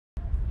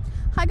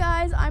Hi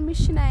guys, I'm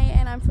Miss Shanaye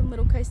and I'm from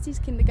Little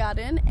Coasties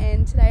Kindergarten,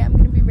 and today I'm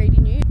going to be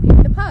reading you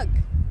Pig the Pug.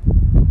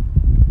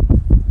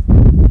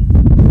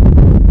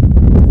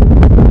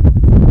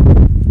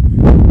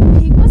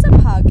 Pig was a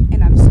pug,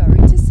 and I'm sorry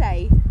to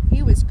say,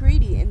 he was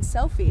greedy and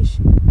selfish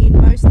in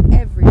most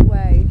every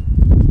way.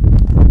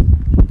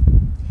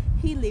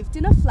 He lived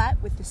in a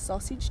flat with the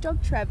sausage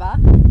dog Trevor,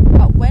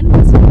 but when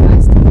was he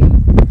nice to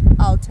him?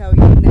 I'll tell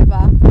you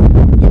never.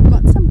 You've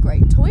got some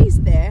great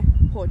toys there,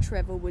 poor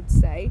Trevor would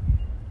say.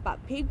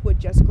 But Pig would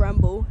just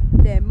grumble,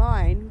 they're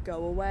mine,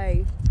 go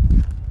away.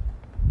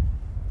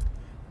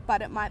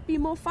 But it might be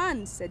more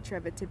fun, said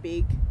Trevor to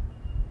Pig,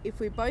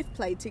 if we both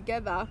played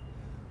together.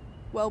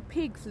 Well,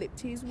 Pig flipped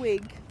his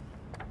wig.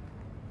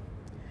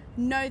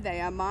 No,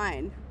 they are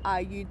mine. Are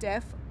you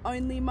deaf?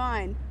 Only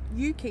mine.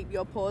 You keep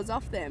your paws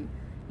off them,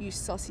 you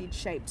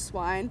sausage-shaped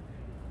swine.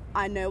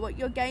 I know what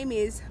your game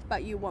is,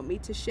 but you want me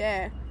to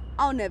share.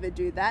 I'll never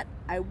do that.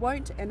 I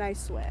won't, and I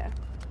swear.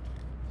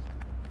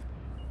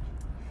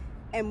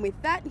 And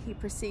with that, he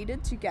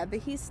proceeded to gather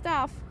his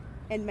stuff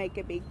and make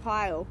a big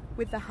pile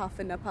with a huff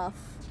and a puff.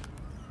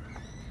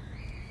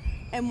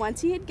 And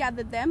once he had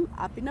gathered them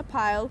up in a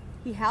pile,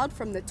 he howled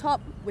from the top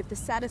with a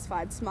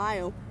satisfied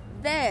smile.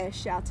 There,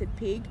 shouted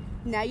Pig,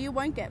 now you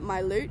won't get my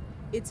loot.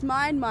 It's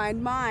mine,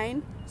 mine,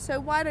 mine,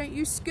 so why don't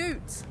you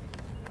scoot?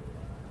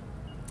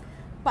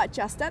 But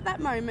just at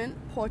that moment,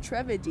 poor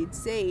Trevor did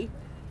see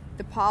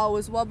the pile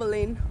was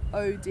wobbling,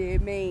 oh dear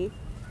me.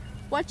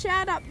 Watch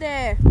out up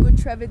there, good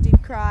Trevor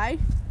did cry.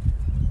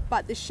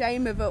 But the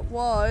shame of it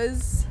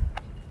was,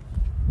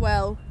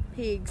 well,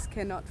 pigs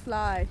cannot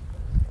fly.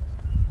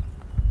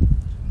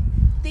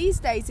 These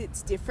days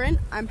it's different,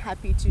 I'm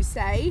happy to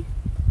say.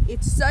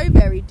 It's so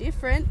very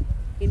different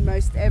in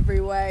most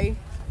every way.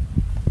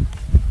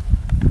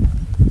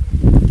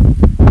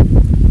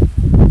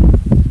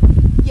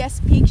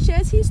 Yes, Pig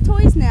shares his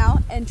toys now,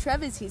 and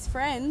Trevor's his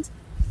friend,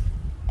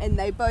 and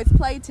they both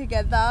play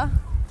together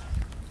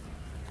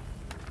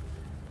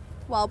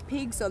while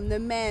Pig's on the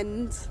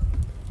mend.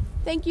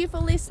 Thank you for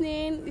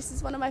listening. This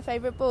is one of my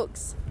favourite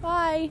books.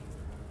 Bye.